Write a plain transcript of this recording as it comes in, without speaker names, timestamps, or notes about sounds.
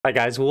Hi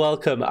guys,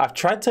 welcome. I've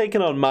tried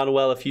taking on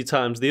Manuel a few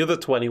times, the other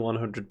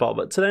 2100 bot,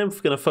 but today I'm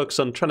going to focus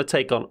on trying to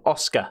take on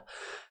Oscar.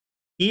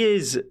 He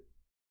is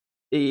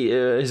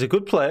a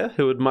good player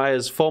who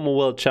admires former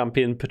world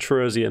champion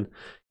Petrosian.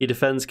 He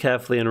defends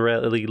carefully and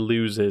rarely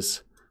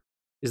loses.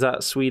 Is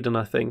that Sweden,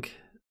 I think?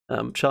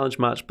 Challenge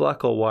match,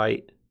 black or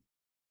white?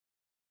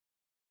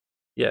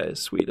 Yeah, it's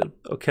Sweden.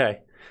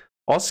 Okay.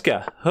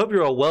 Oscar, hope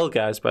you're all well,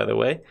 guys, by the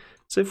way.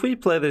 So if we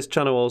play this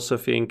Chano All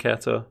Sophie and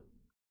Keto,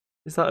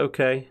 is that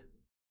okay?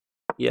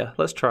 Yeah,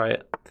 let's try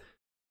it.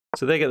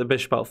 So they get the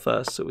bishop out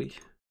first, so we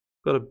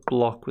got a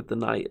block with the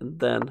knight, and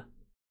then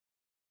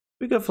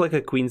we go for like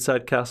a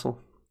queenside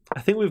castle. I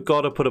think we've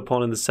got to put a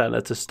pawn in the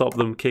center to stop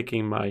them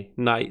kicking my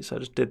knight, so I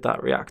just did that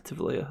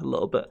reactively a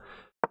little bit.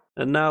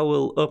 And now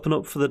we'll open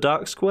up for the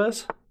dark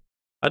squares.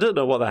 I don't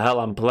know what the hell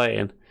I'm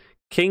playing.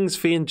 King's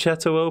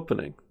fianchetto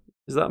opening.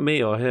 Is that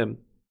me or him?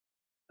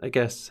 I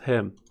guess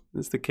him.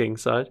 It's the king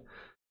side.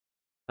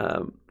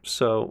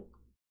 So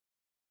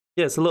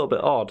yeah, it's a little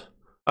bit odd.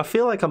 I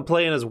feel like I'm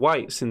playing as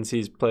white since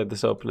he's played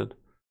this opening.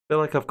 I feel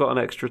like I've got an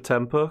extra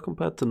tempo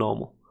compared to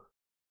normal.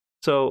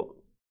 So,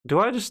 do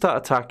I just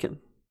start attacking?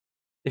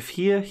 If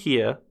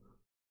here,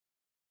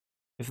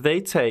 if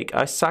they take,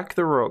 I sack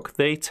the rook,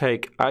 they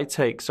take, I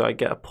take, so I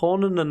get a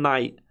pawn and a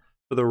knight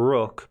for the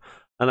rook,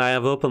 and I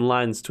have open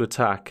lines to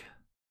attack.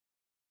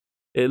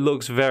 It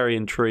looks very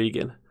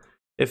intriguing.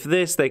 If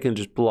this, they can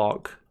just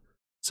block.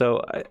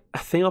 So, I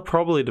think I'll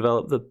probably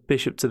develop the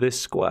bishop to this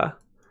square.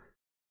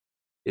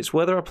 It's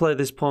whether I play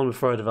this pawn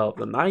before I develop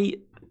the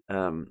knight.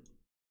 I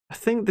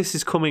think this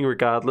is coming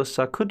regardless,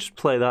 so I could just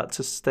play that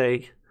to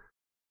stay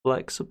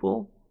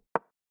flexible.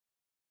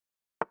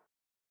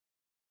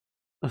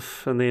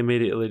 And they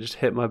immediately just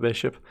hit my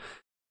bishop.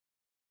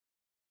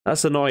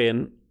 That's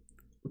annoying.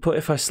 But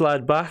if I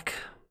slide back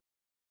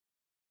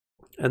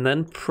and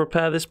then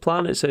prepare this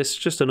plan, it's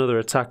just another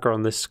attacker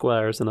on this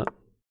square, isn't it?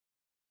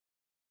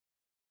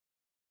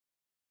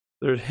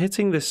 They're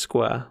hitting this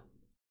square.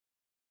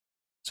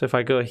 So if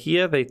I go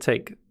here, they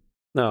take...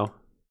 No.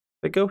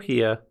 If I go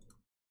here,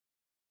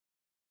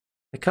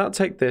 I can't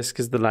take this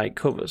because the knight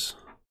covers.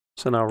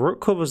 So now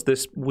rook covers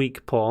this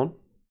weak pawn.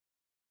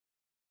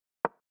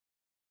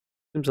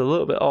 Seems a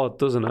little bit odd,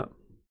 doesn't it?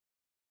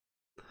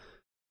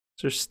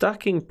 So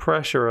stacking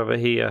pressure over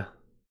here.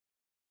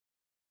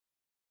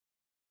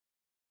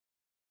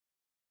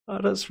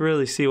 Let's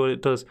really see what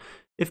it does.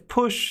 If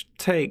push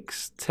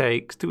takes,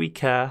 do we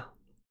care?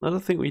 I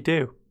don't think we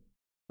do.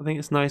 I think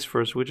it's nice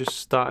for us. We're just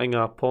starting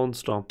our pawn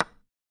storm.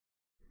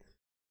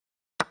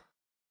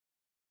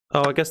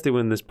 Oh, I guess they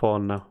win this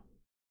pawn now.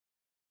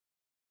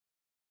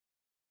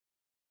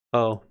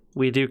 Oh,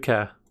 we do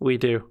care. We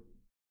do.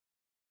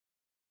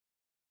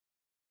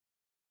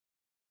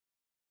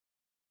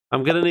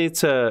 I'm going to need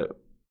to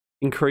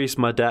increase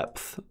my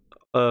depth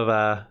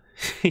of,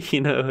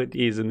 you know,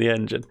 using the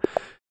engine.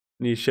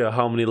 You show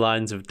how many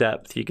lines of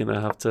depth you're going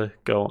to have to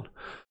go on.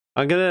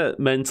 I'm going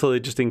to mentally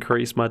just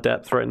increase my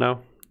depth right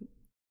now.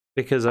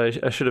 Because I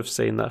should have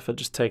seen that if I'd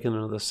just taken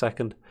another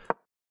second.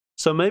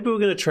 So maybe we're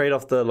going to trade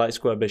off the light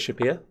square bishop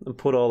here and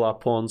put all our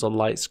pawns on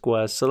light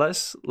squares. So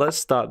let's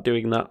start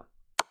doing that.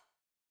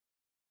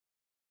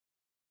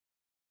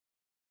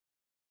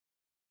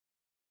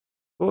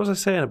 What was I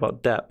saying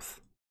about depth?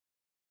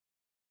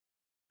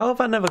 How have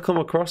I never come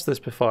across this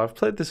before? I've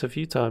played this a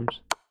few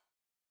times.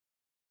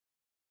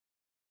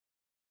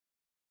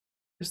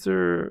 Is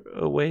there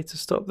a way to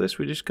stop this?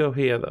 We just go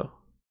here though.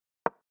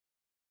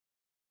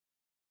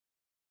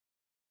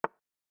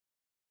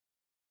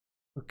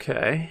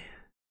 Okay.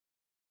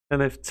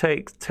 And if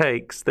take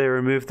takes, they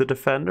remove the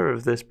defender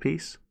of this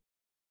piece.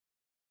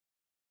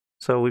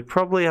 So we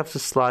probably have to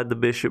slide the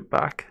bishop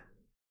back.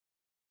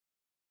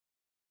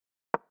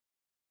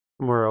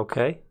 And we're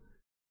okay.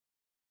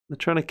 They're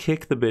trying to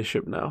kick the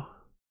bishop now.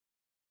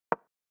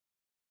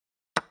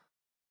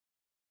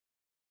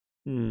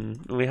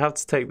 We have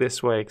to take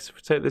this way, because if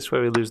we take this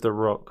way, we lose the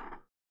rook.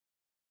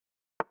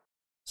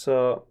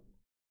 So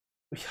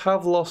we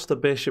have lost a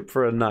bishop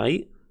for a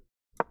knight.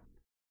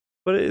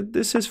 But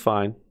this is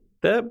fine.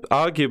 They're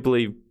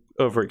arguably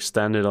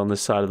overextended on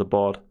this side of the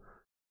board.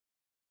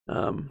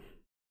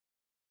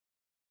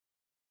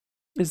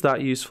 Is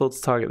that useful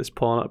to target this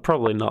pawn?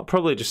 Probably not.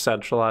 Probably just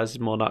centralized is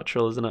more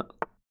natural, isn't it?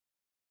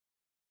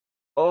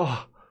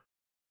 Oh!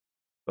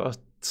 Got a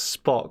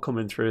spot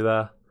coming through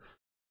there.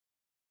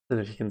 I don't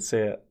know if you can see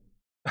it.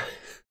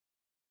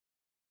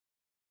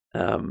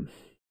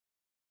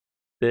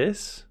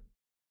 This?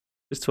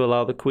 Just to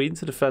allow the queen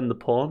to defend the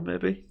pawn,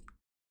 maybe?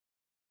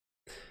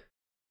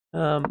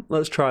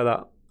 Let's try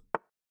that.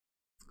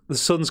 The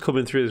sun's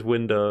coming through this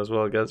window as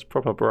well, guys.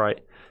 Proper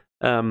bright.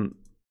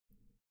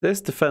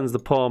 This defends the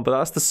pawn, but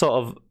that's the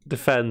sort of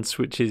defense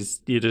which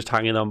is you're just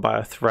hanging on by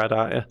a thread,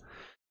 aren't you?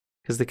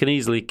 Because they can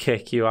easily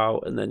kick you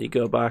out, and then you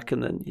go back,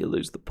 and then you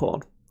lose the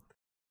pawn.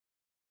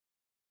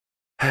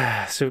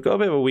 So we've got a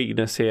bit of a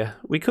weakness here.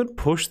 We could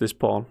push this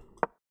pawn,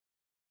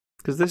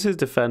 because this is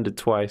defended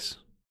twice.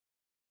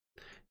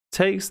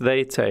 Takes,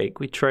 they take.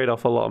 We trade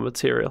off a lot of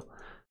material.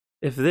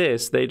 If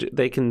this,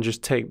 they can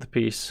just take the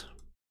piece.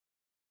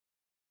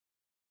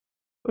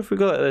 What if we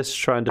go like this to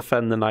try and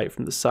defend the knight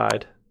from the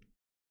side?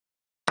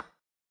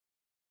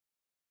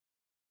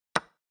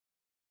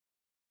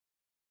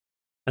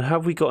 And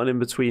have we got an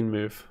in-between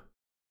move?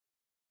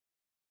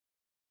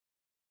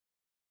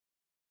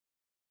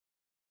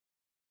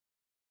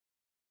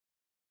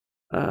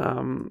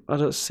 I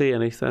don't see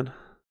anything.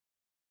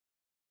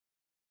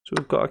 So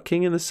we've got a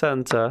king in the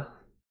center.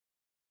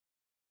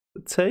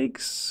 It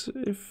takes,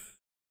 if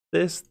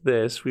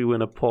this, we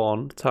win a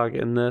pawn,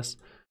 targeting this.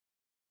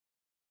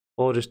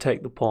 Or just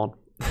take the pawn.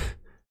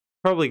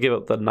 Probably give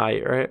up the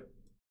knight, right?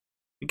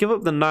 We give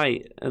up the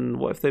knight, and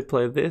what if they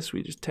play this?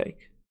 We just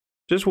take.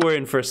 Just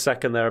worrying for a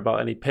second there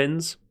about any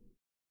pins.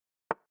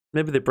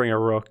 Maybe they bring a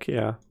rook,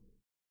 yeah.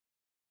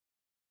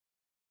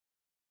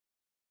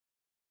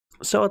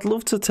 So I'd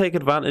love to take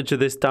advantage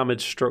of this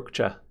damaged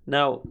structure.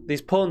 Now,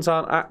 these pawns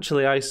aren't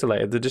actually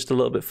isolated, they're just a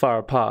little bit far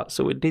apart,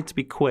 so we'd need to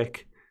be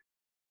quick.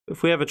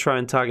 If we ever try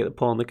and target the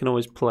pawn, they can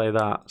always play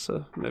that,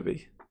 so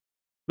maybe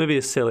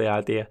a silly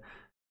idea.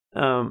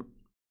 This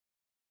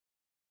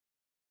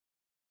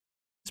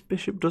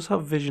bishop does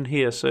have vision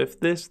here, so if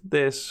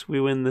this,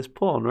 we win this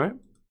pawn, right?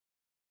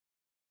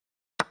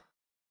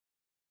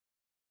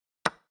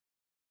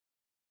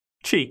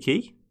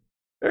 Cheeky.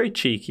 Very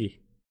cheeky.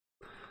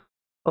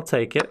 I'll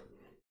take it.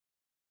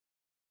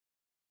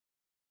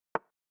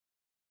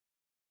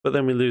 But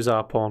then we lose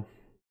our pawn.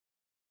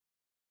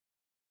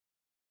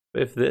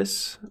 If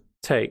this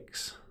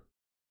takes...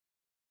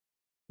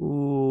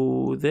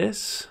 Ooh,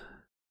 this...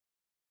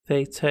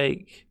 They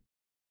take...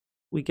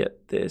 We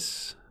get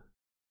this...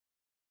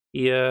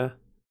 Here...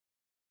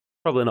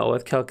 Probably not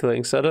worth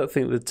calculating, so I don't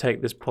think they'd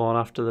take this pawn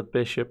after the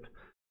bishop.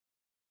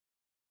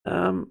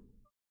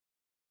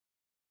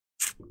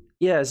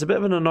 Yeah, it's a bit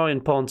of an annoying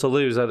pawn to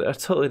lose. I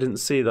totally didn't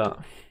see that.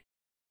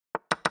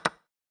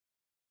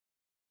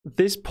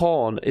 This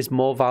pawn is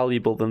more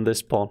valuable than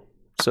this pawn.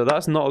 So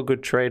that's not a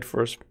good trade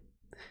for us.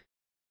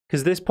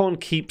 Because this pawn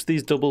keeps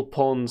these double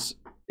pawns.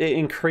 It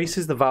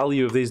increases the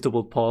value of these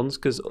double pawns.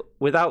 Because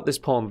without this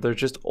pawn, they're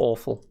just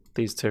awful,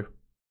 these two.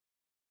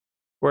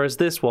 Whereas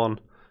this one,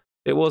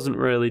 it wasn't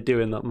really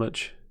doing that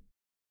much.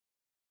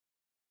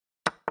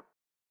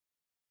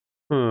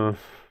 So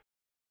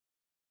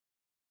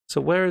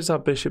where is our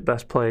bishop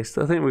best placed?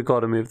 I think we've got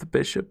to move the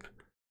bishop.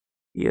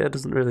 Yeah, it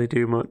doesn't really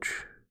do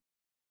much.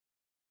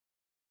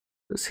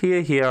 It's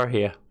here, here, or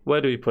here.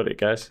 Where do we put it,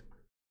 guys?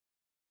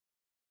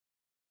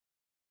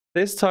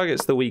 This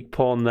targets the weak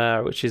pawn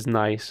there, which is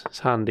nice.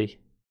 It's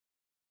handy.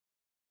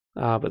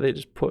 But they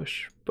just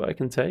push. But I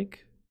can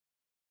take.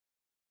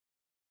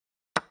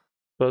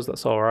 Suppose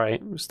that's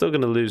alright. We're still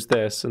going to lose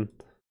this. And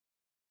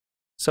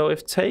so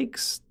if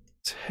takes,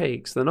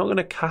 they're not going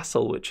to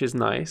castle, which is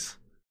nice.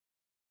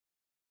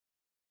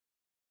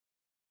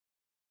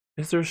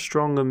 Is there a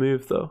stronger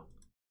move, though?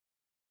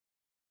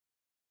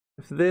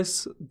 If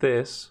this...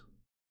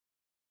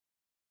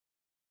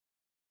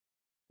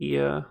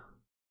 Here...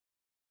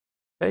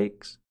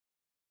 Takes.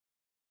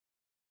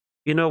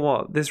 You know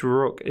what? This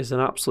rook is an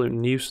absolute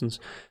nuisance.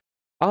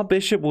 Our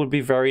bishop would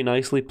be very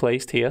nicely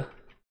placed here.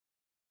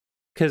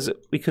 Because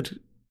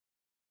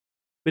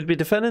we'd be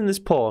defending this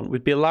pawn.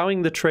 We'd be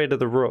allowing the trade of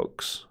the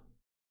rooks.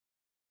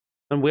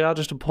 And we are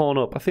just a pawn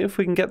up. I think if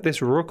we can get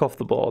this rook off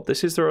the board,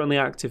 this is their only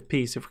active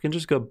piece. If we can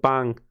just go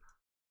bang,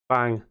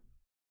 bang,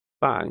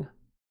 bang.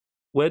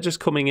 We're just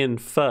coming in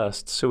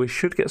first, so we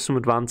should get some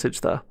advantage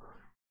there.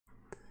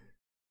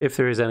 If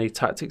there is any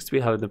tactics to be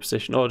had in the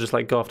position, or just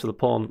like go after the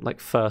pawn like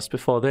first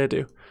before they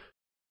do.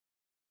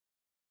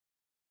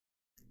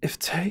 If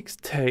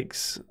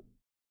takes,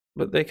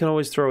 but they can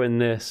always throw in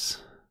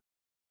this.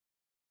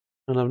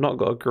 And I've not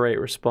got a great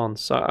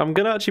response. So I'm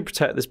going to actually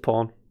protect this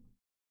pawn.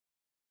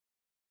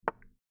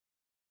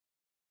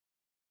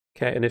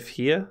 Okay, and if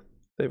here,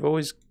 they've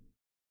always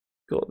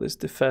got this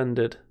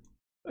defended.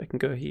 I can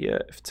go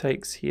here, if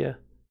takes here.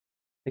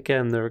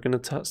 Again, they're going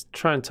to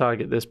try and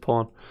target this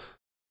pawn.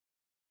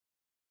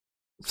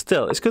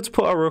 Still, it's good to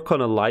put our rook on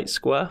a light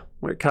square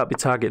where it can't be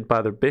targeted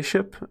by the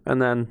bishop.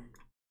 And then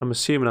I'm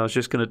assuming I was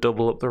just going to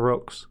double up the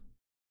rooks.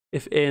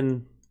 If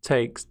in,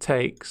 takes,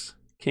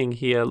 king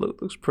here,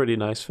 looks pretty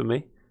nice for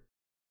me.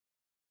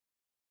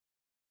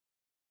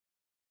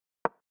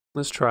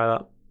 Let's try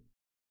that.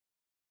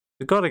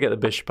 We've got to get the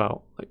bishop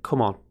out. Like,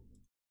 come on.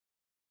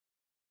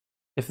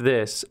 If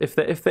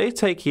they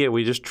take here,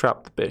 we just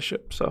trap the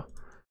bishop. So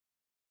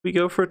we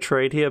go for a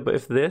trade here, but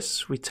if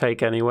this, we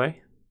take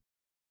anyway.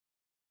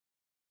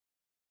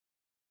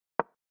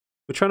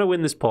 We're trying to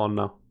win this pawn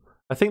now.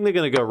 I think they're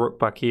going to go rook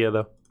back here,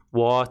 though.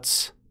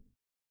 What?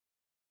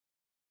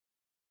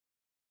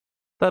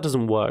 That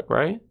doesn't work,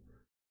 right?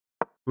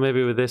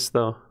 Maybe with this,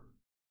 though.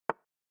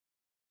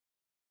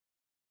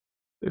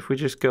 If we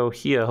just go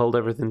here, hold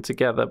everything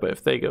together. But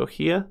if they go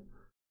here,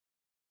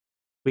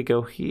 we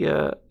go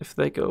here. If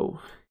they go...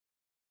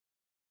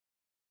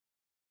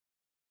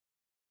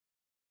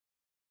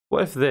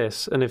 What if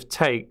this? And if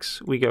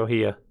takes, we go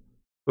here.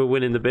 We're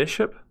winning the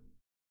bishop.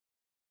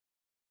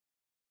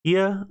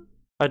 Here,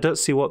 I don't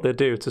see what they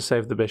do to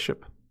save the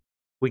bishop.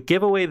 We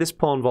give away this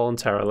pawn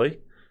voluntarily.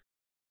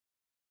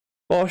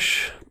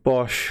 Bosh,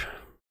 bosh,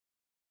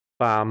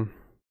 bam.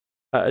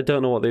 I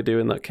don't know what they do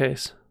in that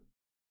case.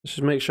 Let's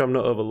just make sure I'm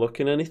not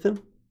overlooking anything.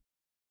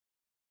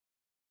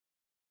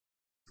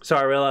 So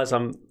I realize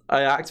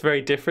I act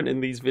very different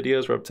in these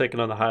videos where I'm taking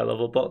on the higher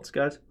level bots,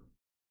 guys.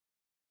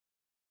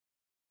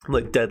 I'm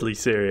like deadly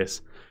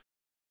serious.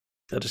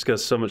 That just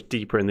goes so much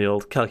deeper in the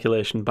old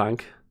calculation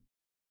bank.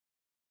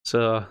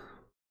 So,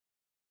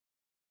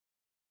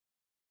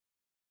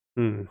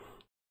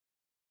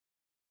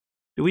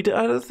 do we?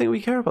 I don't think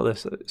we care about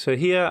this. So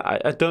here,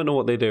 I don't know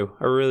what they do.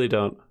 I really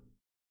don't.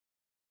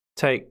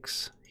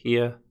 Takes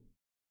here.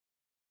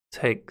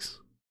 Takes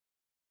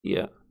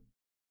here.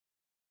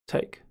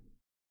 Take.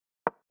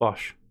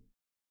 Bosh.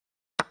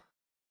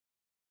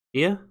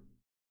 Here.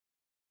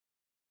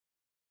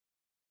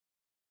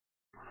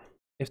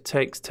 If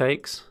takes.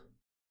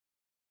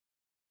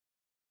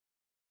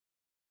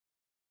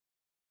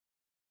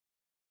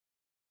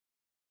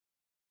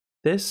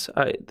 This,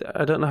 I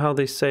don't know how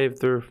they save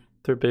their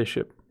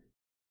bishop.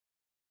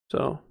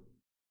 So.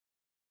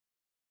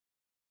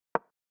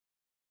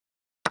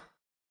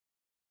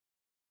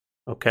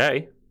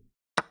 Okay.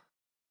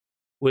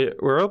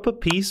 We're up a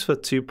piece for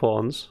 2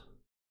 pawns.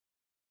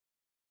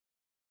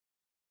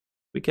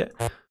 We get...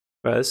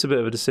 Right, this is a bit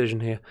of a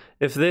decision here.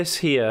 If this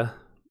here,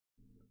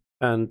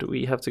 and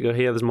we have to go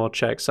here, there's more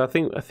checks. So I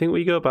think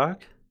we go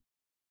back.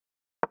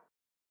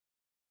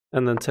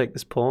 And then take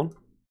this pawn.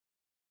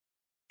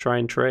 Try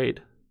and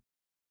trade.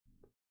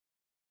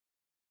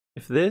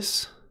 If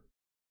this,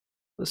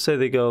 let's say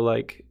they go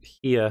like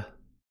here,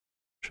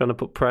 trying to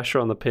put pressure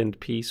on the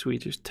pinned piece, we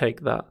just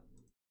take that.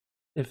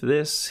 If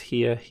this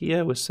here,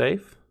 we're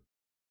safe.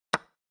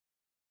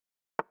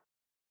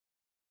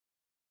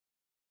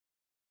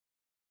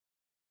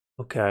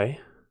 Okay.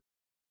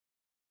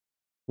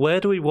 Where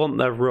do we want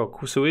their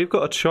rook? So we've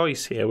got a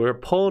choice here. We're a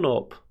pawn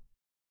up.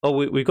 Oh,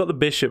 we've got the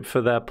bishop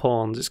for their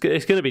pawns. It's going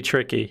to be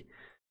tricky,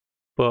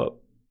 but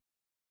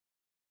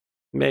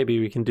maybe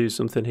we can do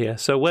something here.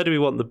 So where do we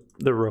want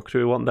the rook? Do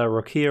we want their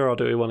rook here or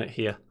do we want it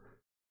here?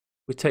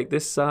 We take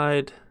this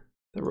side.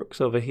 The rook's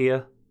over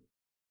here.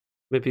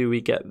 Maybe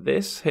we get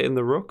this hitting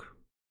the rook.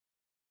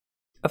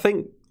 I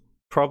think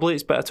probably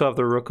it's better to have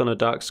the rook on a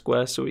dark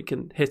square so we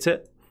can hit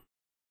it.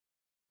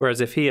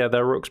 Whereas if here,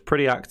 their rook's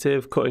pretty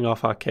active, cutting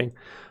off our king.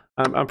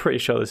 I'm pretty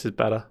sure this is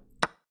better.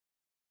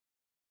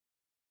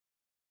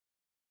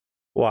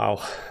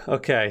 Wow.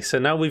 Okay, so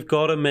now we've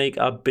got to make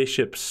our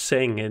bishop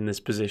sing in this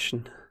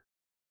position.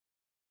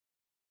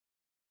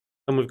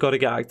 And we've got to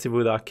get active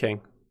with our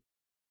king.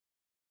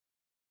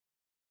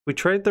 We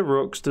trade the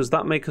rooks. Does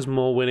that make us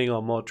more winning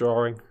or more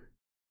drawing?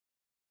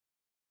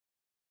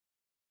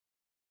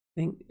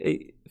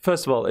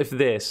 First of all, if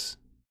this,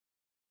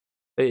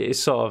 it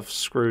sort of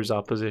screws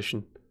our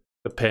position.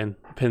 The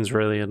pin's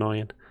really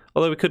annoying.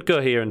 Although we could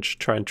go here and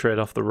try and trade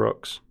off the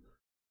rooks.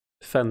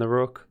 Defend the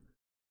rook.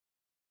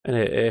 And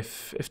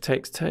if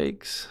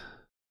takes,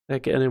 they're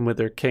getting in with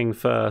their king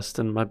first,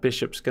 and my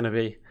bishop's going to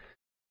be...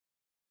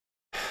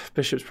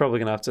 Bishop's probably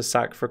going to have to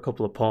sack for a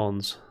couple of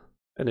pawns.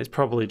 And it's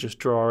probably just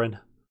drawing.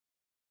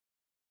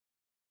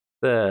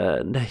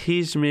 The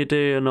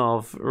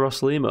Nizhmedinov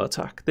Roslimo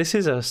attack. This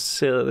is a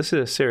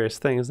serious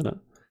thing, isn't it?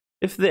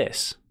 If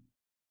this,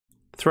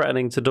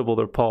 threatening to double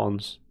their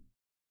pawns,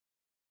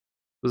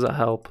 does that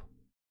help?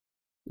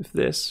 If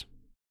this,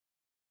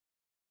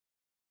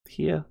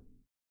 here,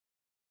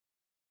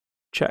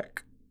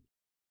 check.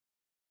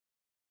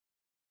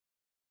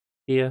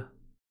 Here,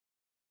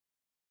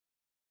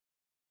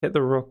 hit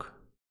the rook.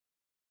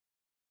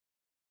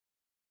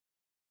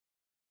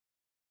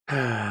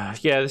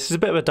 Yeah, this is a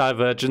bit of a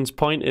divergence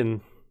point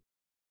in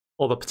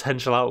all the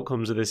potential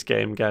outcomes of this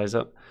game, guys.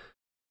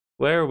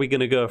 Where are we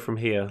going to go from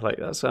here? Like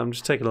that, so I'm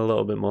just taking a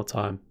little bit more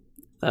time.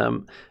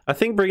 I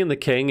think bringing the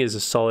king is a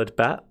solid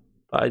bet,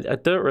 but I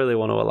don't really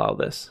want to allow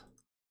this.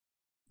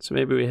 So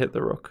maybe we hit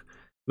the rook.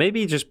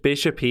 Maybe just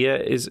bishop here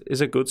is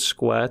a good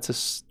square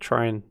to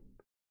try and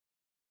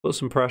put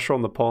some pressure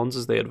on the pawns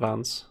as they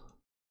advance.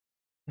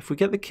 If we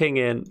get the king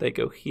in, they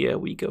go here,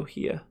 we go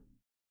here.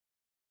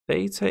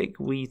 They take,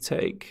 we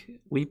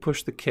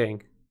push the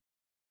king.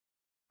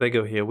 They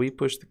go here, we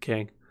push the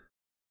king.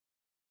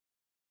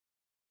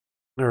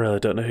 I really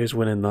don't know who's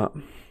winning that.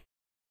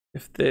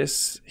 If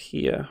this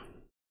here.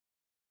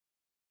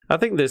 I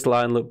think this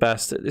line looked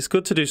best. It's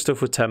good to do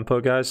stuff with tempo,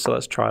 guys, so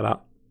let's try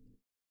that.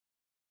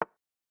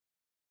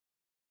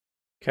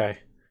 Okay.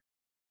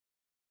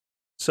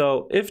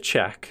 So, if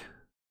check,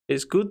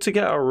 it's good to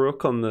get our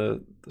rook on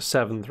the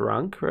 7th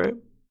rank, right?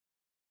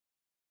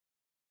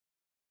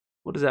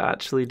 What does it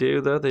actually do,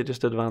 though? They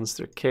just advance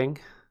their king.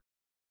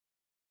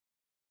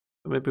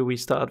 Maybe we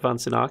start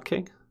advancing our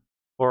king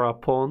or our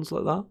pawns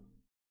like that.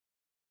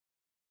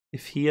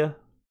 If here,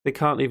 they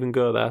can't even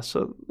go there,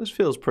 so this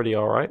feels pretty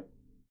alright.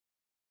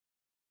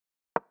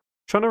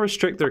 Trying to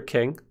restrict their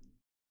king.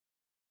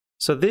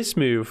 So this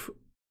move...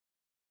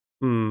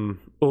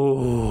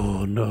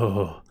 Oh,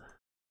 no.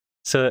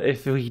 So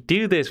if we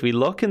do this, we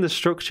lock in the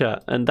structure,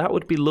 and that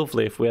would be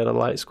lovely if we had a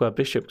light square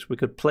bishop, because we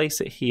could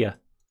place it here.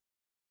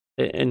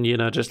 and you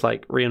know, just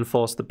like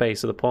reinforce the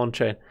base of the pawn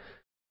chain.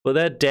 But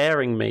they're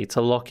daring me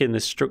to lock in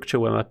this structure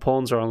where my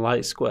pawns are on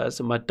light squares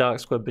and my dark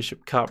square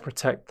bishop can't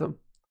protect them.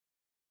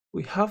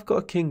 We have got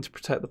a king to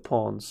protect the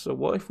pawns, so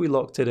what if we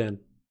locked it in?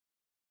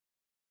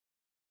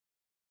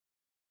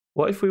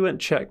 What if we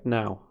went check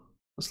now?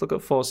 Let's look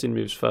at forcing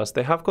moves first.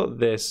 They have got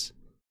this.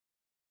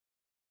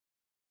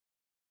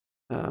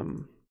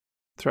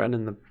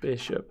 Threatening the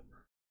bishop.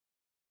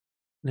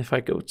 And if I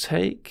go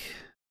take,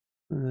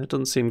 it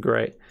doesn't seem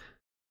great.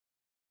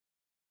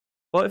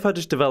 What if I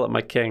just develop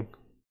my king?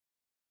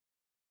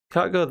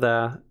 Can't go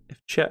there.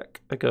 If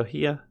check, I go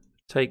here.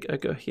 Take, I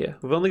go here.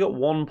 We've only got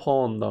one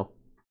pawn though.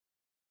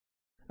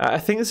 I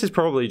think this is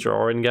probably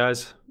drawing,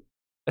 guys.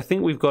 I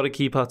think we've got to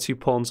keep our 2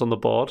 pawns on the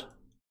board.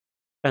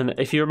 And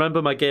if you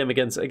remember my game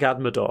against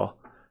Agadmador,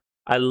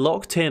 I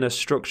locked in a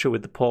structure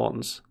with the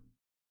pawns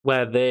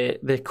where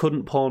they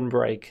couldn't pawn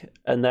break,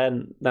 and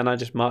then I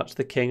just marched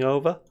the king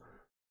over,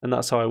 and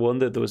that's how I won.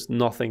 There was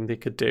nothing they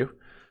could do.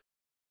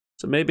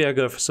 So maybe I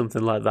go for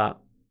something like that.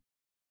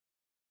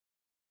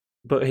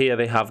 But here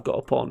they have got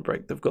a pawn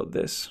break. They've got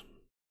this.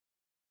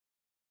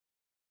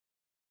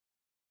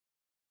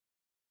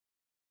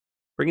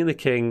 Bringing the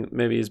king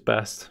maybe is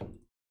best.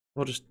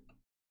 Or just...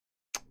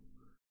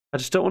 I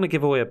just don't want to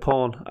give away a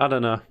pawn. I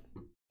don't know.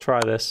 Try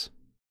this.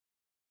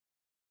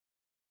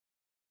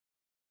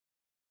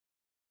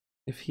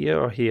 If here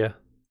or here.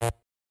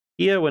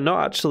 Here we're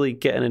not actually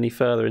getting any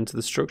further into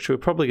the structure. We're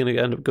probably going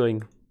to end up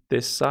going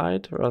this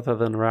side rather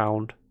than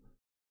round.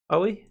 Are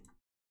we?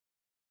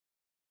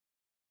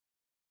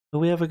 Are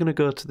we ever going to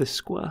go to this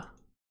square?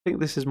 I think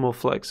this is more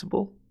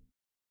flexible.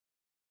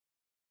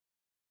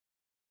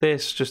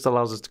 This just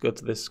allows us to go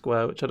to this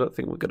square, which I don't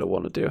think we're going to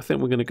want to do. I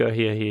think we're going to go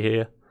here, here,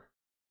 here.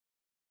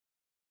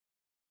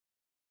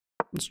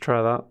 Let's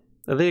try that.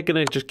 Are they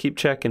going to just keep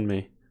checking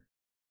me?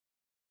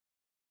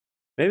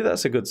 Maybe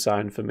that's a good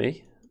sign for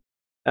me.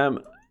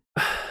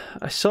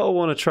 I sort of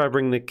want to try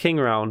bring the king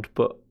around,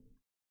 but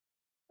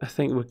I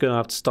think we're going to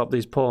have to stop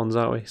these pawns,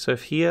 aren't we? So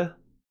if here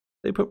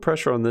they put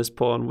pressure on this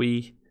pawn,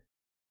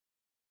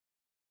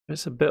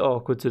 it's a bit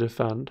awkward to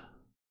defend.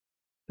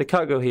 They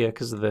can't go here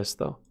because of this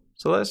though.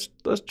 So let's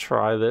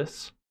try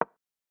this.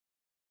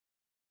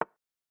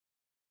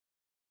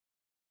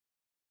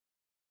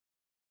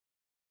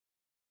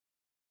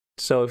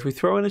 So if we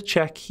throw in a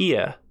check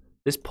here,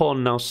 this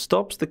pawn now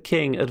stops the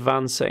king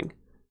advancing.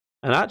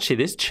 And actually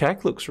this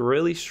check looks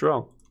really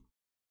strong.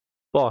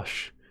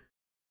 Bosh.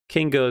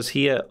 King goes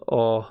here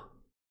or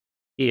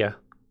here.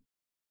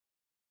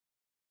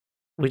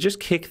 We just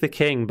kick the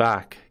king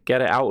back,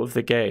 get it out of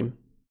the game.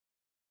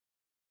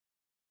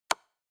 I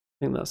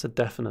think that's a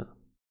definite.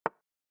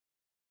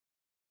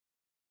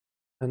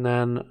 And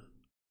then,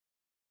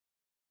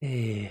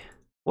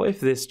 what if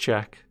this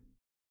check?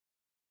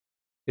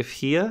 If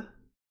here,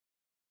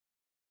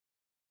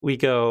 we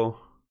go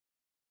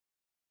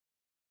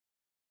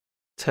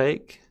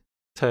take,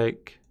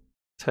 take,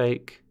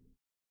 take,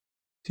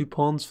 2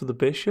 pawns for the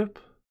bishop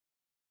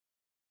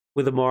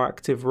with a more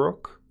active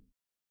rook,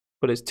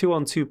 but it's 2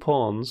 on 2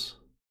 pawns.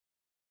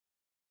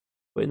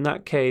 But in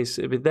that case,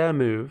 it'd be their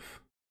move.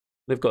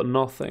 They've got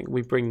nothing.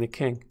 We bring the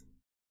king.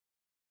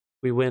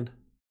 We win.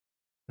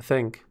 I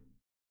think.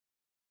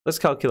 Let's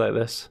calculate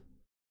this.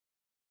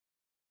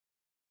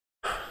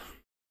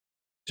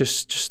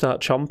 Just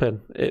start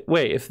chomping.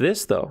 Wait, if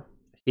this though,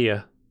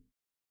 here,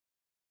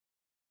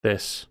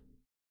 this.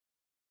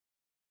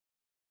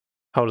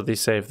 How do they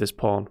save this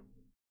pawn?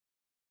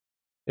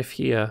 If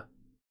here,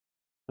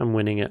 I'm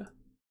winning it.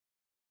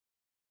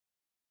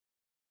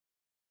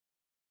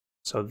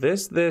 So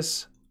this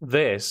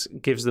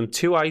gives them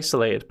 2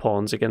 isolated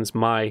pawns against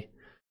my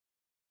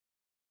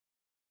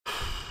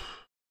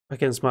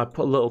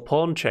little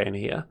pawn chain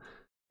here.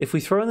 If we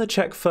throw in the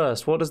check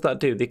first, what does that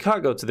do? They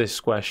can't go to this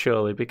square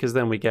surely, because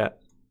then we get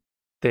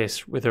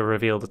this with a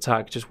revealed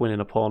attack, just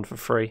winning a pawn for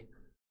free.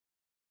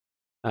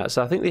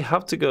 So I think they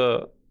have to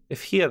go,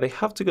 if here, they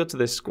have to go to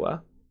this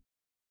square.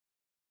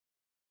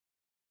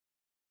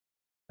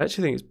 I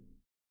actually think it's,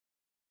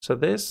 so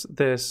this, if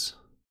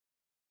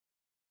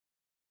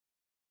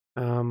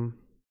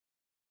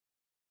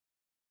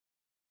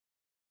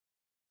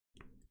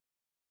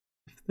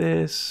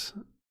this,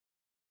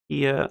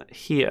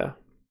 here,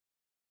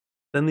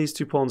 then these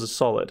 2 pawns are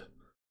solid.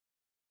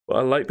 But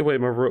I like the way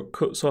my rook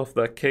cuts off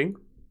their king.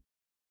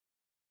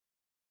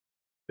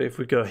 But if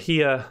we go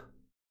here,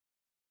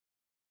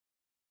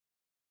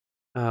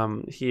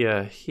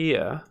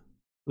 here,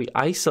 we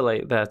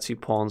isolate their 2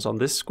 pawns on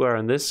this square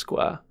and this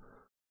square.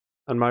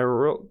 And my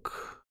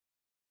rook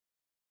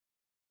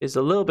is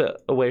a little bit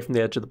away from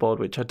the edge of the board,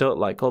 which I don't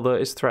like, although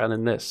it is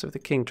threatening this. So if the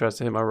king tries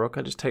to hit my rook,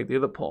 I just take the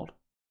other pawn.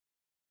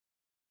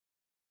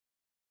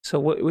 So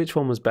which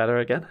one was better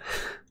again?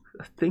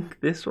 I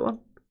think this one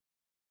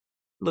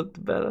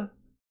looked better.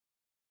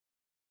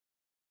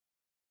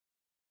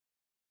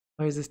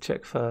 Why is this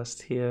check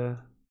first here?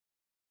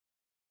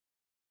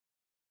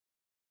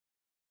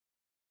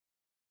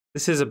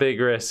 This is a big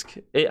risk.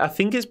 I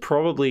think it's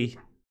probably...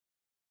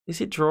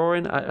 Is it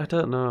drawing? I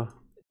don't know.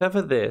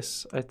 Ever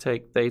this, I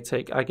take, they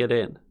take, I get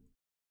in.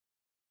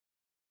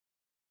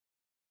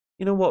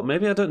 You know what?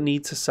 Maybe I don't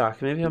need to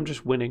sack. Maybe I'm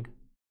just winning.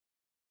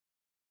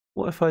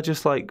 What if I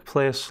just like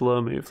play a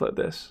slow move like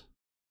this?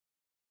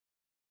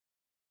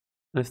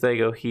 And if they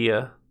go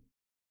here,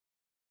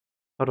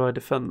 how do I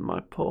defend my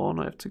pawn?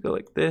 I have to go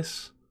like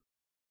this.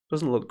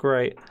 Doesn't look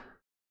great.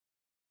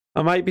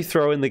 I might be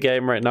throwing the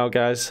game right now,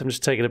 guys. I'm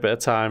just taking a bit of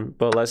time,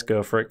 but let's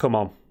go for it. Come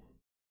on.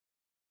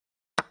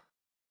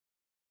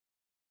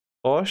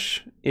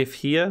 Osh, if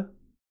here.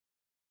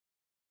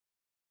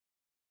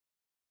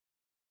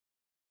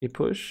 You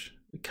push.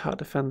 We can't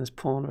defend this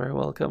pawn very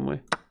well, can we?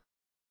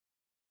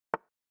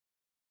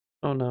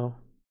 Oh no.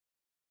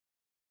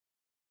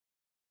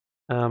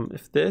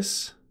 If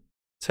this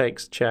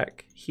takes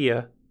check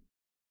here,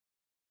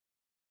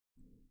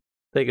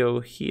 they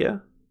go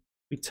here,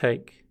 we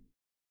take.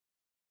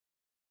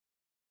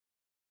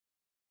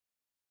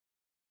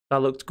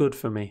 That looked good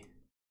for me.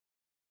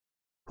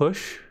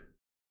 Push.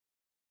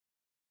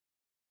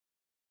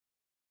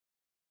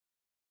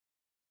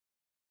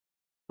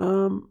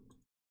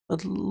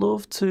 I'd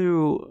love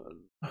to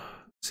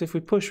see if we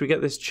push, we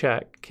get this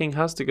check. King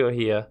has to go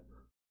here.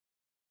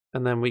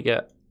 And then we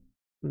get,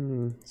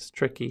 it's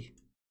tricky.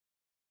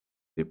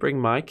 Do we bring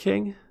my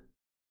king?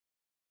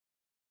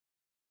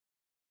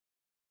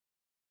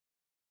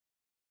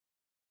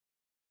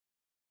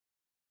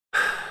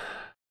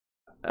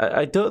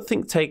 I don't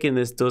think taking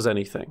this does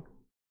anything.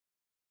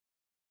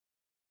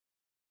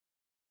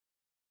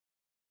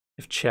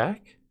 If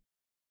check?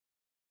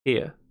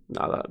 Here.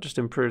 No, that just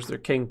improves their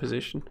king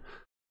position.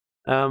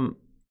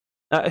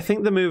 I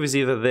think the move is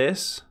either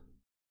this,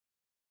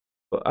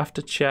 but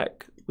after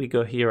check, we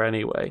go here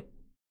anyway.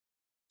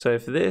 So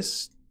if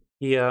this,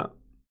 here,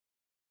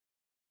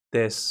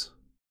 this,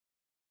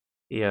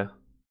 here,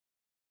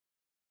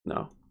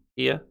 no,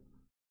 here,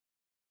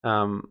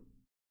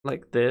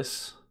 like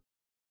this,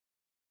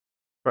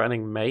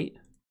 threatening mate.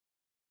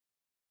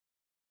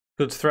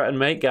 Good threaten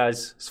mate,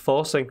 guys. It's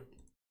forcing.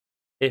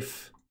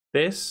 If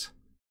this,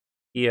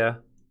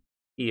 here,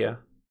 here,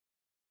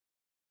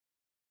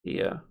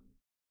 here.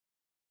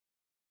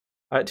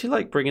 I actually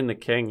like bringing the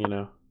king, you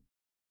know.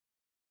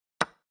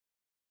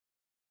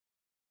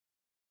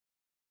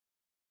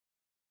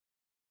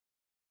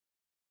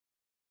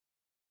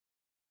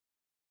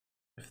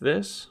 If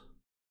this,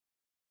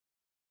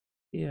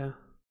 yeah.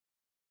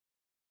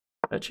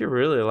 I actually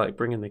really like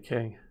bringing the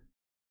king.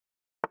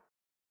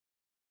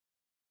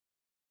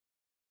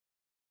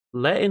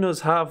 Letting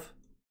us have...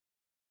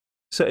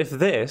 So if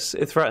this,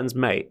 it threatens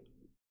mate.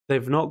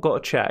 They've not got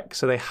a check,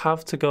 so they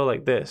have to go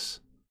like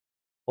this.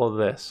 Or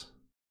this.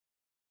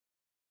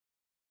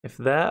 If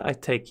there, I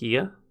take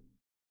here.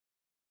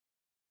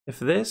 If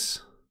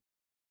this...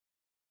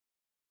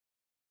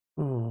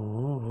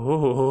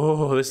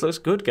 Oh, this looks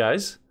good,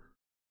 guys.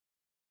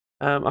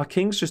 Our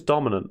king's just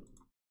dominant.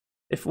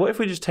 What if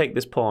we just take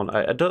this pawn?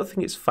 I don't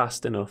think it's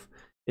fast enough.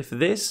 If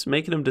this,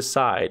 making him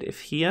decide.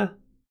 If here...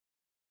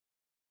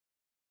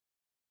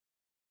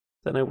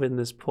 Then I win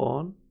this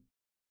pawn.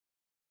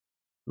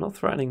 I'm not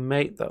threatening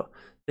mate, though.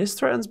 This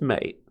threatens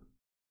mate.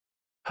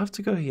 I have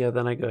to go here,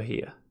 then I go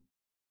here.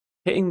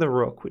 Hitting the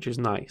rook, which is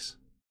nice.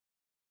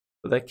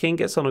 But their king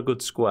gets on a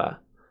good square.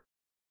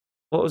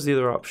 What was the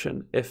other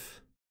option?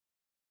 If...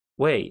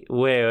 Wait.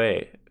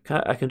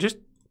 I can just...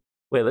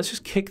 Wait, let's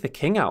just kick the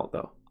king out,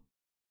 though.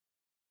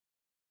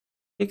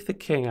 Kick the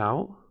king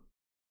out.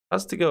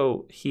 Has to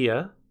go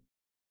here.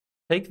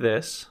 Take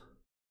this.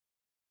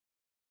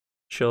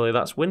 Surely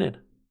that's winning.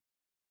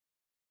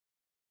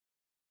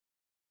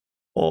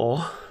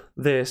 Or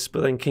this,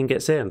 but then king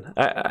gets in.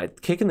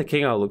 Kicking the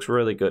king out looks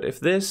really good. If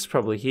this,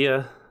 probably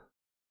here.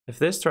 If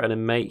this,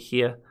 threatening mate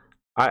here.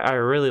 I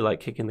really like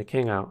kicking the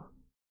king out.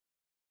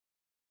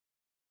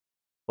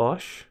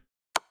 Bosh.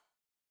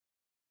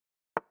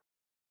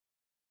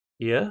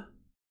 Yeah.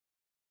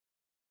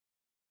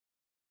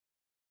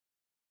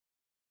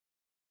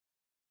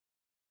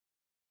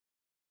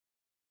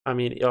 I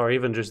mean, or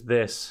even just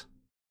this.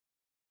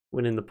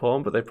 Winning the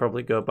pawn, but they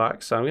probably go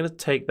back. So I'm going to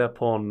take their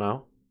pawn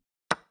now.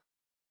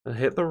 And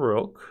hit the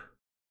rook.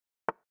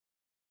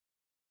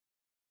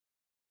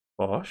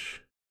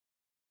 Bosh.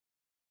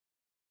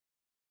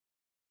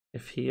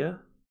 If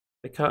here,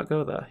 they can't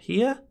go there.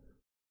 Here?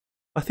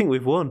 I think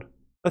we've won.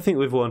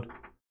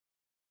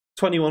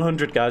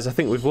 2100, guys. I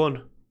think we've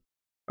won.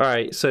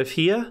 Alright, so if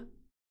here...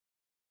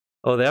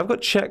 Oh, they have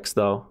got checks,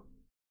 though.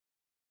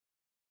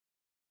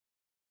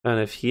 And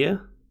if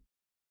here...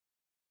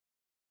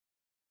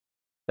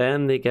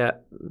 Then they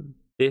get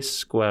this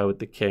square with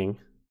the king.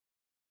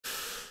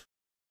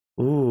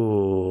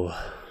 Ooh.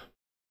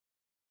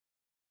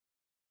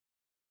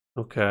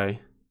 Okay.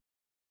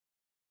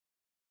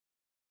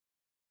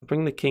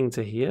 Bring the king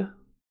to here.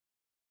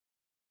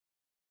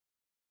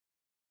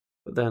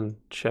 But then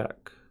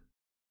check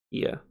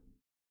here.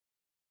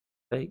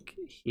 Take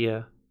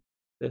here.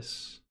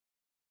 This.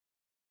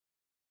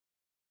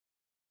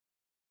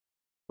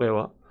 Wait,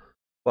 what?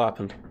 What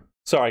happened?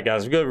 Sorry,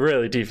 guys. We got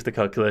really deep for the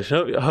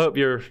calculation. I hope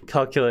you're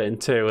calculating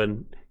too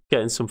and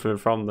getting something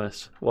from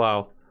this.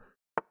 Wow.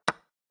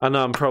 I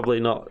know I'm probably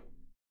not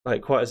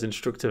like quite as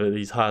instructive at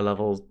these high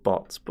level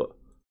bots, but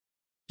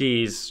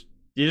geez,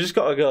 you just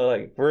gotta go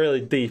like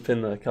really deep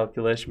in the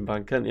calculation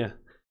bank, can't you?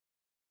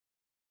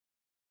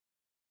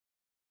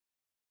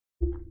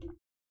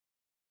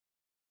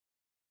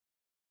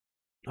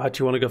 I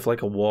actually want to go for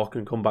like a walk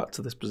and come back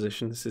to this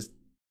position. This is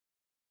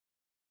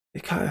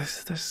it kind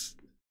of this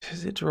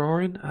is it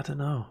drawing? I don't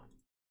know.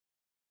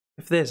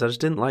 If this, I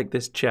just didn't like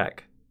this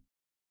check.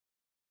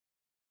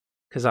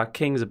 Because our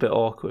king's a bit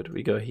awkward.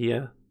 We go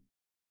here.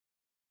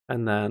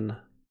 And then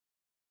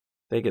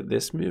they get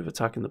this move,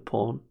 attacking the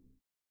pawn.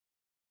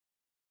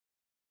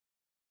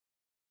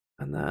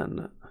 And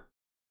then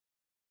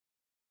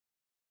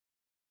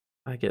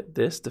I get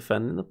this,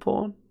 defending the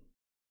pawn.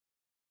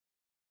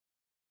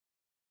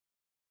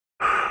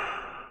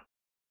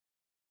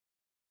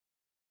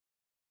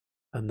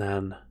 And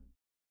then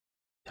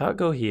can't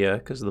go here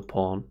because of the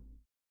pawn.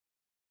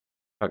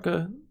 Can't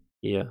go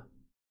here.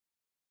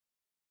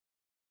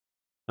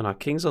 And our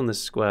king's on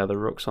this square, the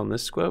rook's on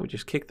this square. We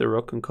just kick the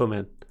rook and come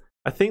in.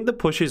 I think the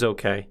push is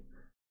okay.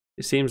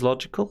 It seems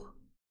logical.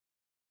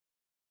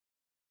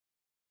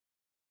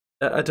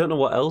 I don't know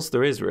what else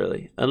there is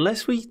really.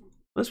 Unless we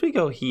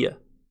go here.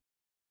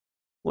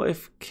 What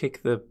if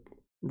kick the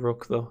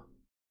rook though?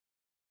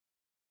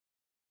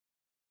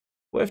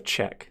 What if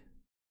check?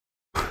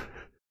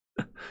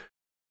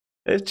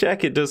 If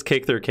check, it does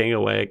kick their king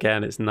away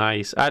again. It's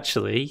nice.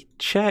 Actually,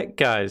 check,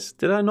 guys.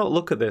 Did I not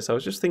look at this? I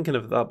was just thinking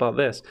about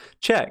this.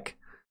 Check.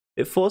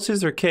 It forces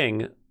their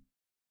king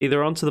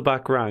either onto the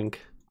back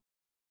rank,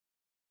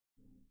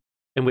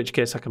 in which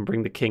case I can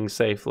bring the king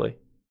safely.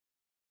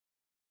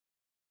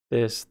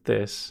 This.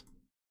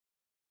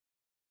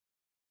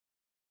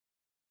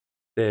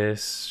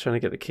 Trying to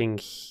get the king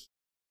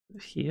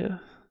here.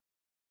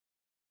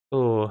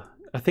 Oh,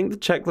 I think the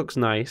check looks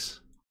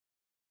nice.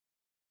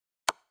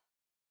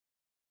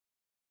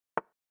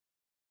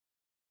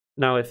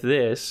 Now if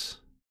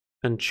this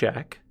and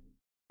check,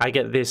 I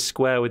get this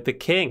square with the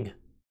king.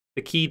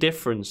 The key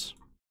difference.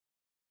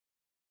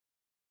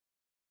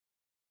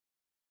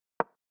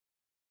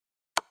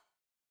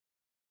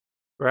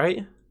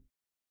 Right?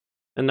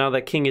 And now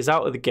that king is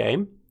out of the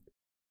game.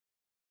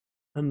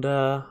 And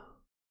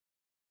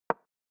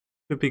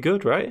could be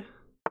good, right?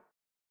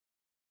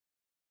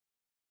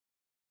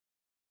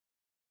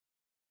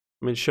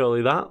 I mean,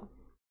 surely that.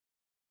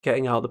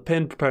 Getting out of the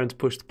pin, preparing to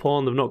push the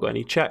pawn. They've not got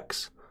any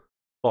checks.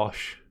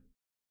 Bosh.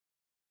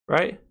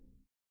 Right?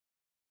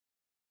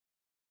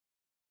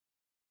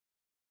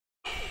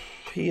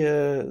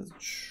 Yeah,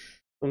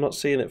 I'm not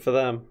seeing it for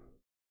them.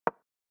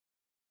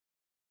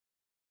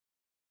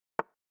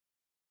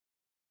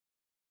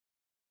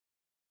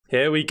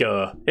 Here we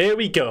go. Here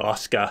we go,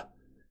 Oscar.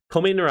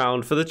 Coming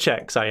around for the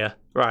checks, are you?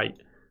 Right.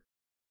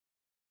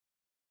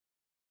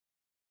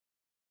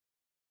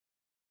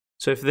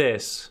 So if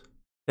this,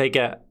 they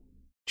get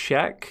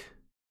check.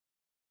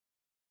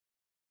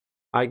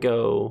 I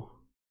go...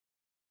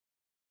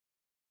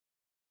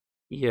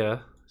 Yeah,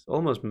 it's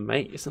almost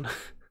mate, isn't it?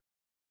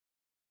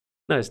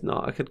 No, it's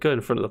not. I could go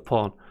in front of the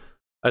pawn.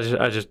 I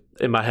just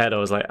in my head I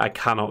was like, I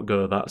cannot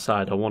go that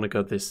side. I want to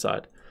go this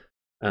side.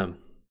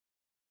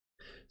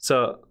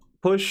 So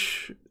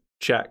push,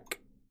 check.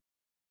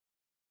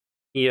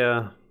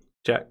 Here,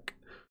 check.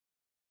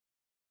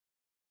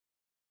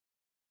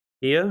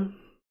 Here.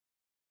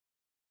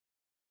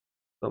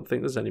 Don't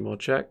think there's any more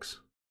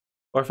checks.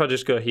 Or if I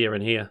just go here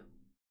and here.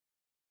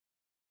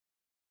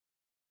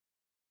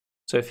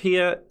 So if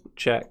here,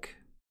 check.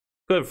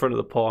 Go in front of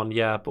the pawn,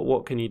 yeah, but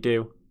what can you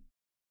do?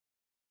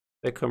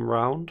 They come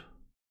round.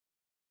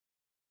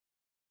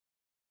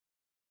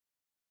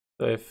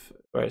 So if,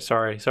 right,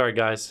 sorry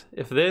guys.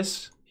 If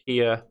this,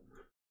 here,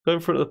 go in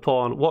front of the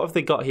pawn, what have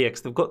they got here?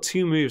 Because they've got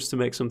two moves to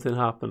make something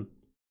happen.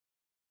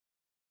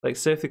 Like,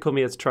 say if they come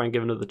here to try and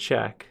give another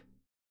check.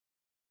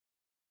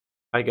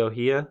 I go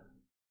here.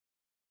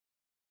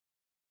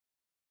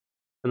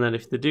 And then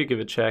if they do give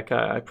a check,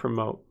 I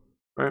promote,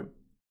 right?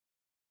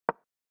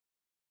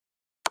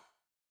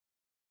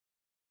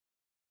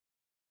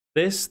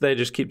 This, they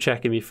just keep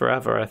checking me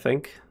forever, I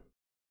think.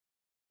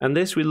 And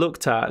this we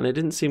looked at, and it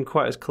didn't seem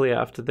quite as clear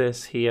after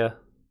this here.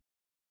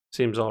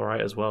 Seems alright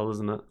as well,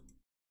 doesn't it?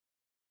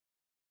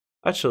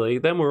 Actually,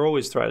 then we're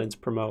always threatening to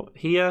promote.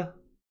 Here.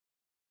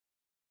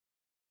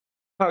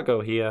 Can't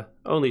go here.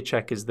 Only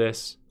check is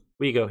this.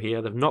 We go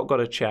here. They've not got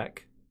a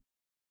check.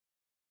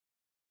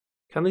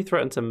 Can they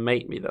threaten to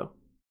mate me, though?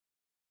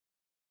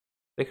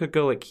 They could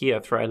go like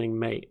here, threatening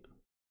mate.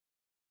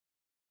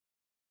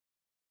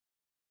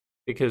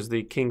 Because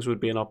the kings would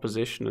be in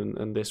opposition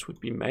and this would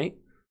be mate.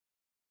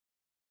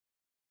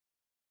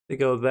 They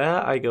go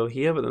there, I go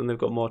here, but then they've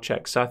got more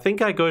checks. So I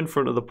think I go in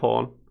front of the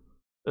pawn.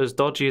 As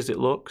dodgy as it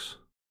looks.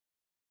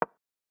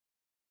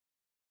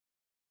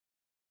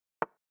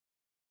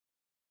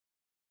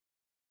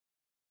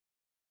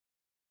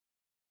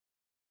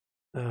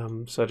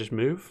 So I just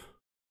move.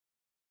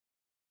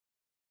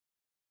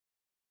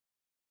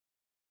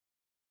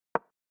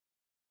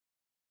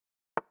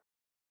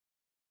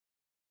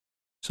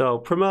 So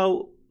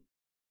promote,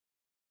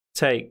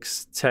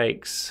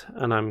 takes,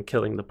 and I'm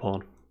killing the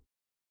pawn.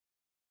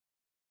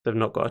 They've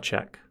not got a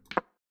check.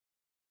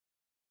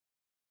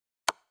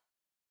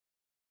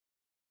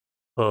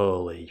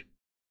 Holy.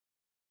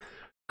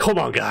 Come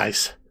on,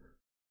 guys.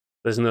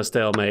 There's no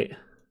stalemate.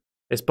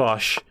 It's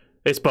Bosch.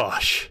 It's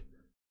Bosch.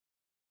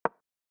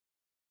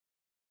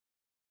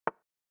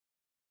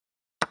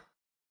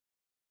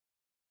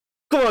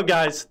 Come on,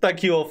 guys.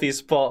 Thank you all for your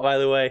support, by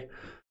the way.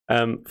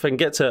 If I can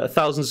get to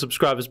 1,000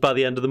 subscribers by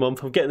the end of the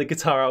month, I'm getting the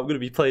guitar out. I'm going to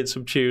be playing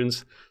some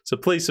tunes. So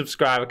please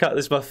subscribe.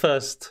 This is my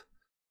first...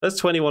 That's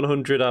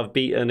 2100 I've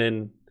beaten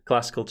in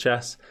classical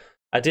chess.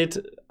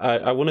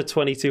 I won a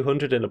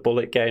 2200 in a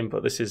bullet game,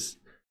 but this is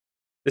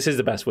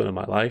the best win of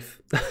my life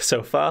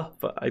so far.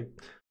 But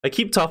I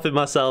keep topping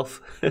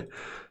myself.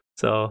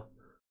 So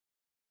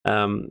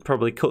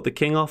probably cut the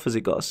king off as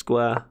he got a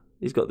square.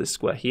 He's got this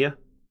square here.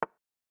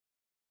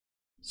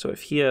 So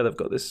if here they've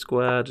got this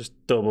square, just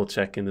double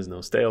checking there's no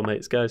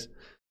stalemates, guys.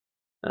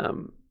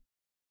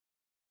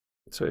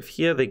 So if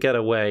here they get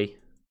away,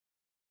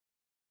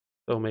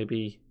 so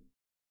maybe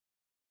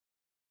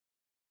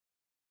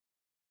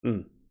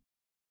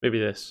maybe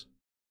this,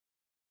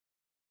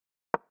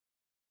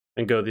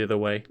 and go the other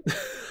way.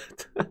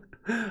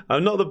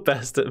 I'm not the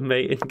best at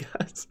mating,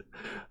 guys.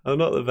 I'm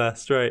not the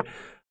best, right?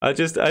 I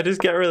just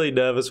get really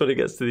nervous when it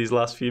gets to these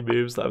last few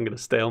moves that I'm going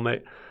to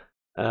stalemate.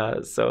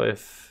 So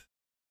if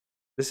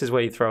this is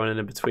where you're throwing an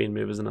in-between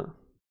move, isn't it?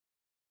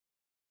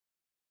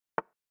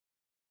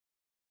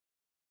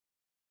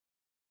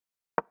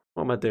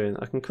 What am I doing?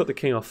 I can cut the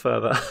king off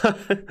further.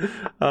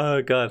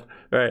 Oh, God.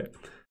 Right.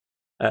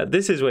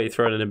 This is where you're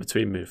throwing an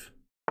in-between move.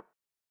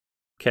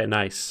 Okay,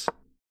 nice.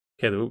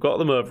 Okay, we've got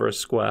them over a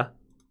square.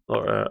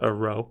 Or a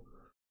row.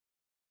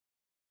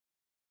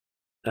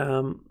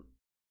 Where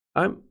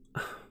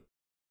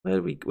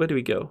do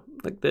we go?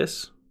 Like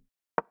this?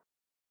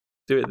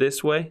 Do it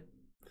this way?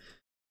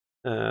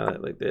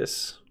 Like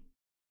this.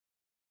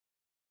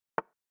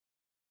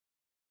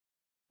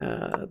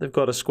 They've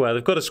got a square.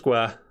 They've got a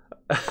square.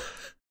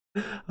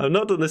 I've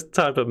not done this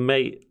type of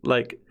mate.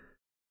 Like,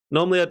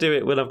 normally I do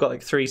it when I've got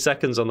like 3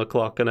 seconds on the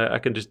clock and I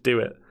can just do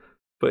it.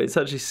 But it's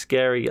actually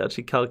scary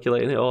actually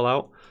calculating it all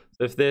out.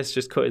 So if this,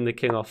 just cutting the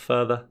king off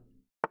further.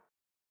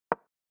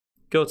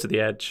 Go to the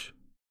edge.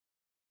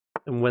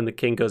 And when the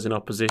king goes in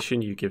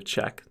opposition, you give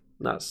check.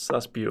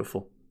 That's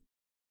beautiful.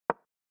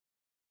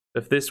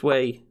 If this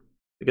way,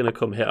 they're going to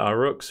come hit our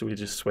rook, so we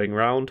just swing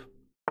round.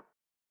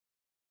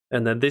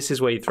 And then this is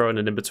where you throw in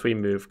an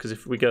in-between move, because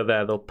if we go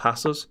there, they'll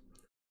pass us.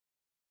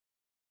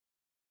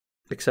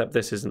 Except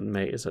this isn't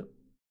mate, is it?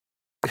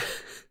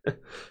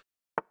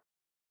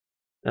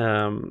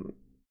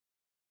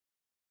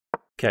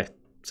 Okay,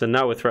 so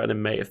now we're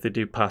threatening mate if they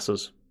do pass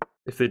us,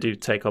 if they do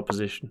take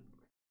opposition.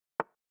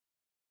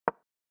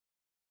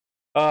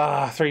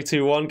 3,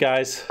 2, 1,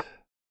 guys.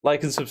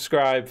 Like and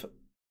subscribe.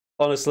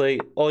 Honestly,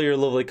 all your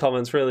lovely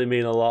comments really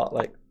mean a lot.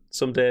 Like,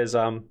 some days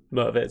I'm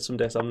motivated, some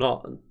days I'm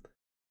not. And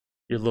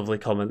your lovely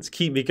comments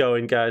keep me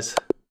going, guys.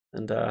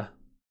 And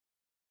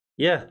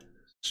yeah,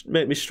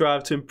 make me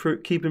strive to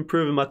keep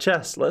improving my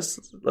chess.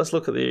 Let's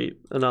look at the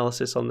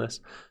analysis on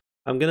this.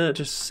 I'm gonna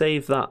just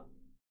save that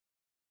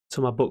to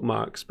my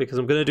bookmarks because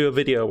I'm gonna do a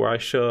video where I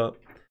show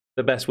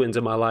the best wins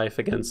of my life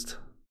against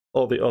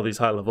all these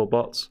high level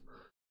bots.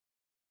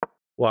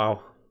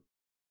 Wow.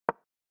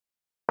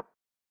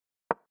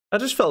 I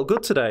just felt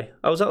good today.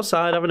 I was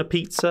outside having a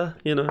pizza,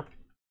 you know,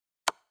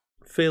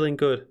 feeling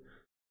good.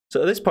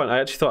 So at this point, I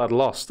actually thought I'd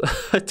lost.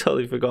 I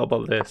totally forgot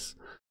about this.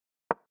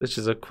 This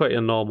is quite a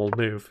normal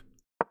move.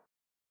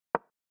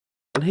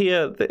 And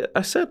here,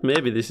 I said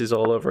maybe this is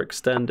all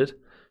overextended.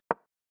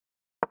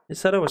 It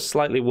said I was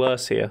slightly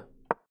worse here.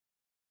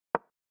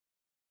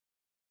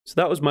 So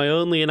that was my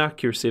only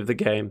inaccuracy of the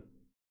game.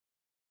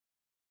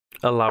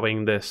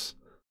 Allowing this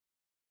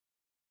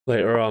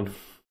later on.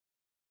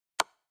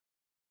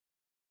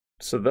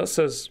 So that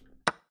says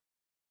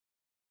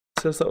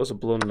that was a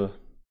blunder.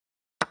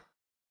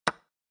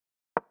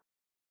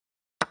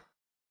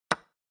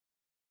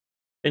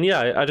 And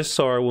yeah, I just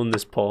saw I won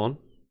this pawn.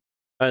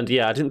 And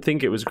yeah, I didn't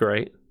think it was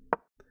great.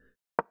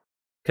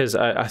 Because,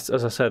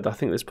 as I said, I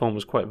think this pawn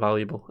was quite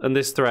valuable. And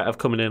this threat of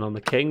coming in on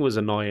the king was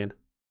annoying.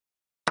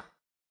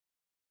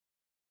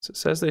 So it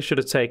says they should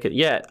have taken...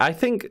 Yeah, I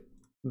think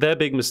their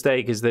big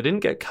mistake is they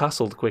didn't get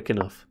castled quick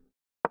enough.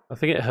 I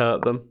think it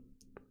hurt them.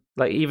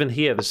 Like, even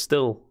here, they're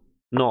still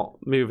not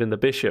moving the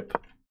bishop.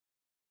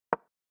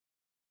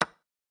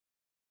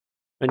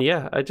 And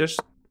yeah,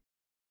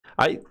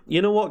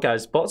 you know what,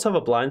 guys? Bots have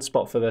a blind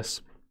spot for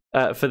this.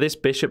 For this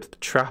bishop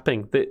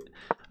trapping.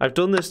 I've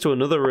done this to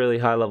another really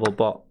high-level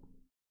bot.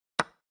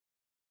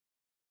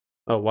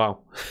 Oh, wow.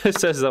 It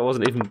says that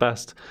wasn't even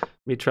best.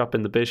 Me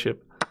trapping the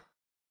bishop.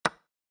 It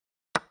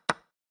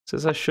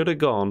says I should have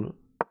gone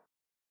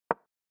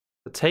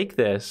to take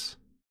this.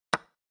 It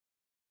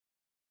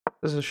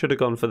says I should have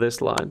gone for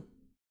this line.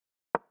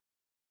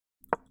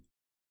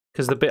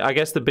 Because I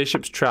guess the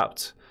bishop's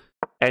trapped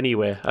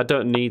anywhere. I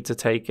don't need to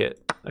take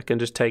it. I can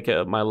just take it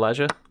at my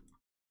leisure.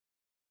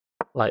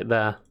 Like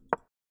there.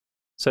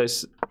 So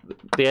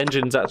the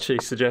engine's actually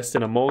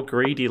suggesting a more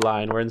greedy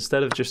line where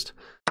instead of just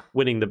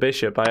winning the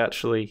bishop, I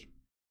actually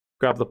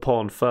grab the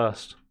pawn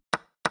first.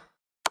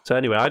 So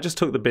anyway, I just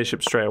took the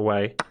bishop straight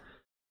away.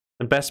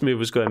 And best move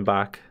was going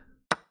back.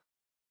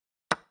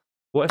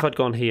 What if I'd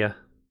gone here?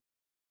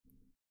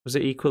 Was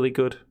it equally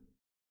good?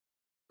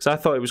 Because I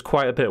thought it was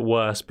quite a bit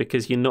worse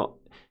because you're not...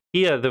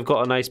 Here, they've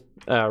got a nice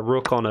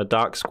rook on a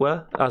dark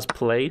square, as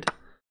played.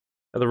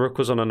 The rook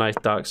was on a nice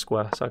dark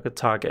square, so I could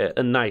target it.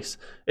 And nice.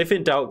 If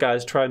in doubt,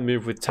 guys, try and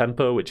move with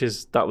tempo,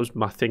 that was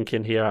my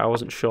thinking here. I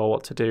wasn't sure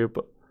what to do,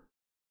 but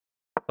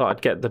I thought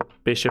I'd get the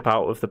bishop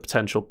out of the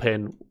potential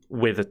pin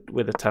with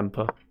a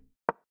tempo.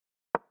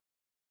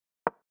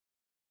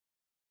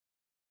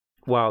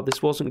 Wow,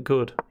 this wasn't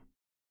good.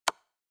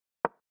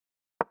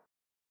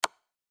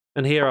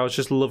 And here I was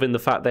just loving the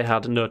fact they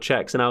had no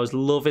checks, and I was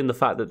loving the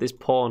fact that this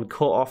pawn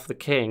cut off the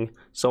king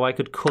so I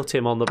could cut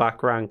him on the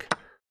back rank.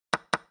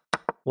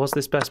 Was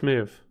this best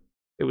move?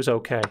 It was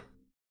okay.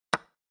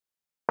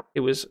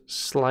 It was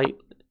slightly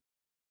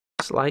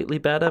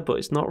better, but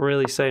it's not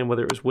really saying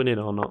whether it was winning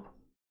or not.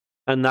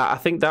 And I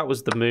think that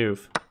was the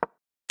move.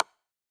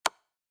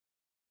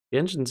 The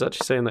engine's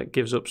actually saying that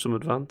gives up some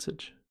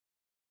advantage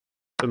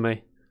for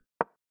me.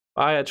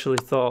 I actually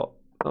thought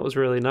that was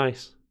really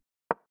nice.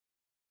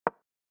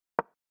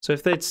 So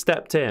if they'd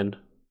stepped in,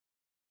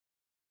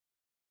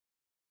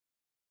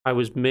 I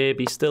was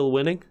maybe still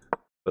winning,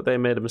 but they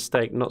made a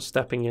mistake not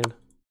stepping in.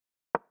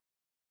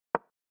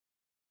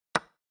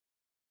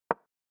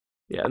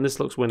 Yeah, and this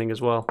looks winning as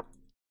well.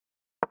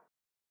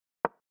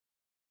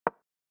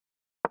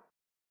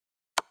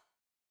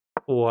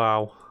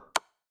 Wow.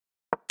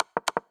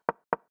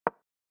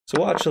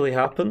 So what actually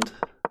happened?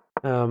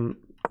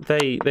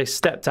 They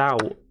stepped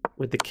out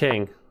with the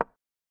king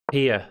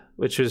here,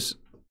 which was...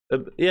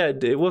 yeah,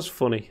 it was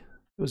funny.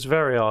 It was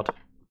very odd.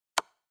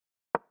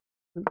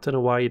 I don't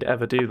know why you'd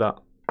ever do that.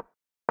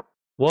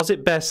 Was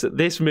it best at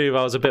this move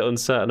I was a bit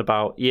uncertain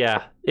about?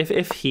 Yeah.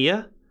 If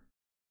here,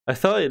 I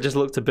thought it just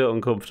looked a bit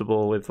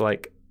uncomfortable with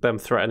like them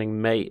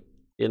threatening mate,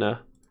 you know.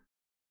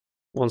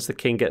 Once the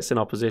king gets in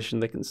opposition,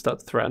 they can start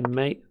to threaten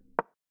mate.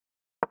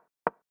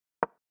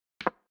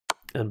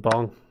 And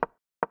bong.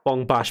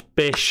 Bong bash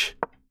bish.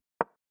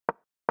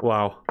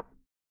 Wow.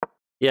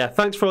 Yeah,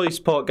 thanks for all your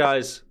support,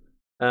 guys.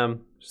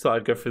 Just thought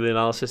I'd go through the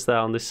analysis there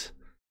on this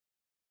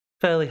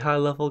fairly high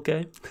level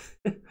game.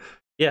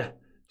 Yeah,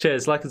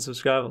 cheers, like and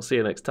subscribe. I'll see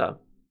you next time.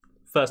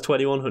 First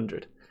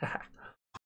 2100.